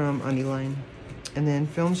 Yeah, from Undine. And then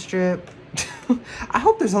film strip. I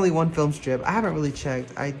hope there's only 1 film strip. I haven't really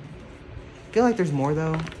checked. I feel like there's more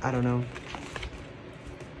though. I don't know.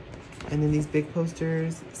 And then these big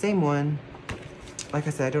posters, same one. Like I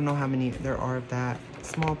said, I don't know how many there are of that.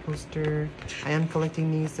 Small poster. I am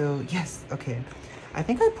collecting these, so yes. Okay, I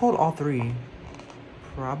think I pulled all 3,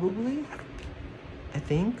 probably. I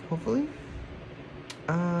think, hopefully.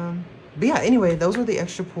 But yeah, anyway, those were the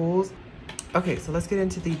extra pulls. Okay, so let's get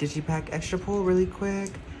into the Digipack extra pull really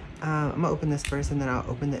quick. I'm gonna open this first and then I'll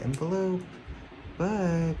open the envelope.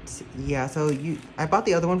 But yeah, so I bought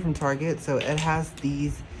the other one from Target, so it has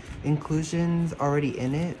these inclusions already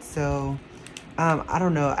in it. So I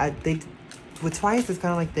don't know, with Twice, it's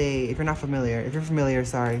kind of like if you're familiar,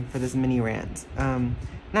 sorry for this mini rant.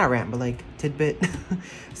 Not rant, but like tidbit.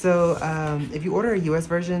 So if you order a US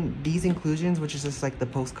version, these inclusions, which is just like the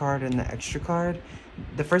postcard and the extra card,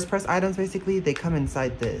 the first press items, basically, they come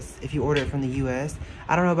inside this. If you order it from the US,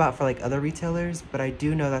 I don't know about for like other retailers, but I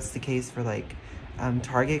do know that's the case for like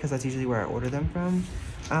Target, because that's usually where I order them from.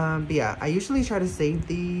 But yeah, I usually try to save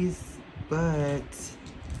these, but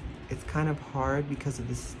it's kind of hard because of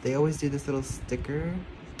this. They always do this little sticker.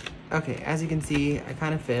 Okay, as you can see, I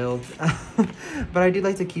kind of failed. But I do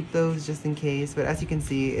like to keep those just in case. But as you can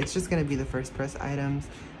see, it's just going to be the first press items.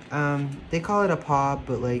 They call it a POB,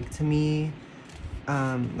 but like to me,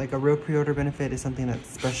 like a real pre-order benefit is something that's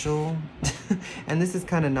special. And this is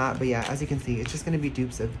kind of not, but yeah, as you can see, it's just going to be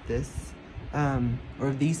dupes of this, or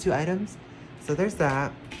of these 2 items. So there's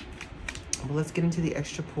that. Well, let's get into the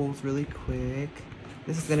extra pulls really quick.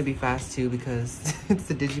 This is gonna be fast too because it's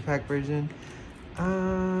the Digipack version.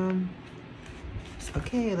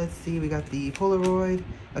 Okay, let's see. We got the Polaroid.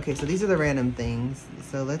 Okay, so these are the random things.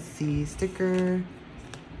 So let's see. Sticker.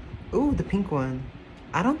 Ooh, the pink one.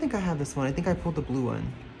 I don't think I have this one. I think I pulled the blue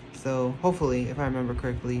one. So hopefully, if I remember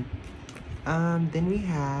correctly. Then we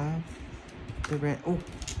have the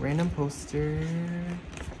random poster.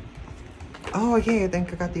 Oh, okay, I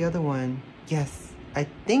think I got the other one. Yes, I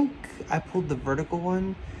think I pulled the vertical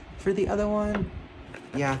one for the other one.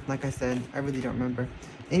 Yeah, like I said, I really don't remember.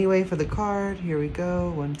 Anyway, for the card, here we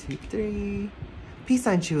go. 1, 2, 3. Peace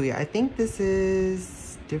sign Chewy. I think this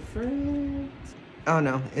is different. Oh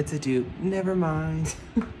no, it's a dupe. Never mind.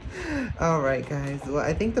 All right, guys. Well,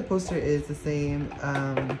 I think the poster is the same.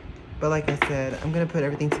 But like I said, I'm gonna put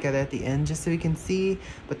everything together at the end just so we can see.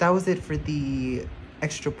 But that was it for the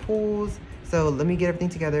extra pulls. So let me get everything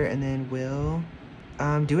together and then we'll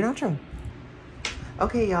do an outro.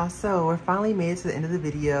 Okay, y'all, so we're finally made it to the end of the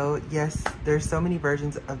video. Yes, there's so many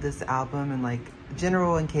versions of this album, and like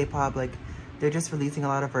general and K-pop, like they're just releasing a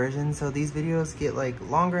lot of versions. So these videos get like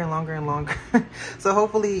longer and longer and longer. So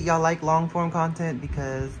hopefully y'all like long form content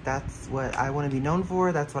because that's what I want to be known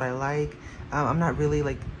for. That's what I like. I'm not really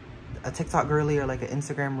like a TikTok girly or like an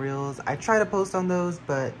Instagram Reels. I try to post on those,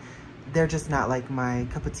 but they're just not like my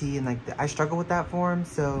cup of tea, and like I struggle with that form.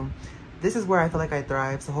 So this is where I feel like I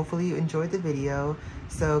thrive. So hopefully you enjoyed the video.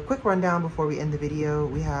 So quick rundown before we end the video.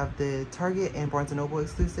 We have the Target and Barnes & Noble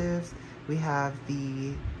exclusives. We have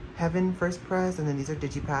the Heaven First Press, and then these are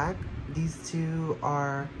Digipack. These two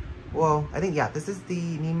are, well, I think, yeah, this is the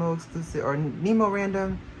Nemo exclusive, or Nemo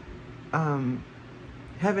random,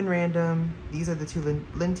 Heaven random. These are the two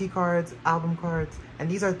Linty cards, album cards, and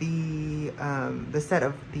these are the set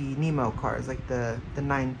of the Nemo cards, like the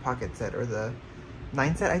 9 pocket set, or the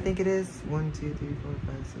 9 set, I think it is. 1, 2, 3, 4,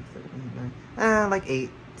 5, 6, 7, 8, 9. Like 8.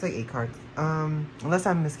 It's like 8 cards. Unless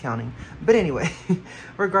I'm miscounting. But anyway,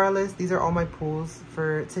 regardless, these are all my pulls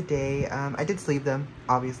for today. I did sleeve them,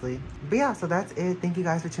 obviously. But yeah, so that's it. Thank you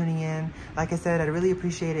guys for tuning in. Like I said, I'd really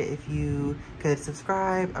appreciate it if you could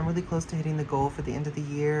subscribe. I'm really close to hitting the goal for the end of the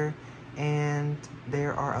year, and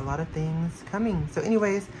there are a lot of things coming. So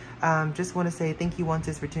anyways, just want to say thank you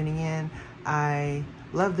OneSis for tuning in. I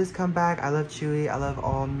love this comeback. I love Chewy. I love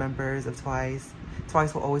all members of Twice.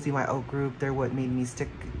 Twice will always be my OT group. They're what made me stick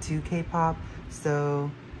to K-pop. So,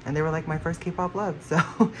 and they were like my first K-pop love.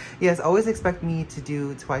 So yes, always expect me to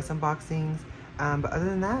do Twice unboxings. But other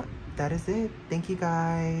than that, that is it. Thank you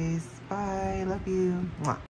guys. Bye. Love you. Mwah.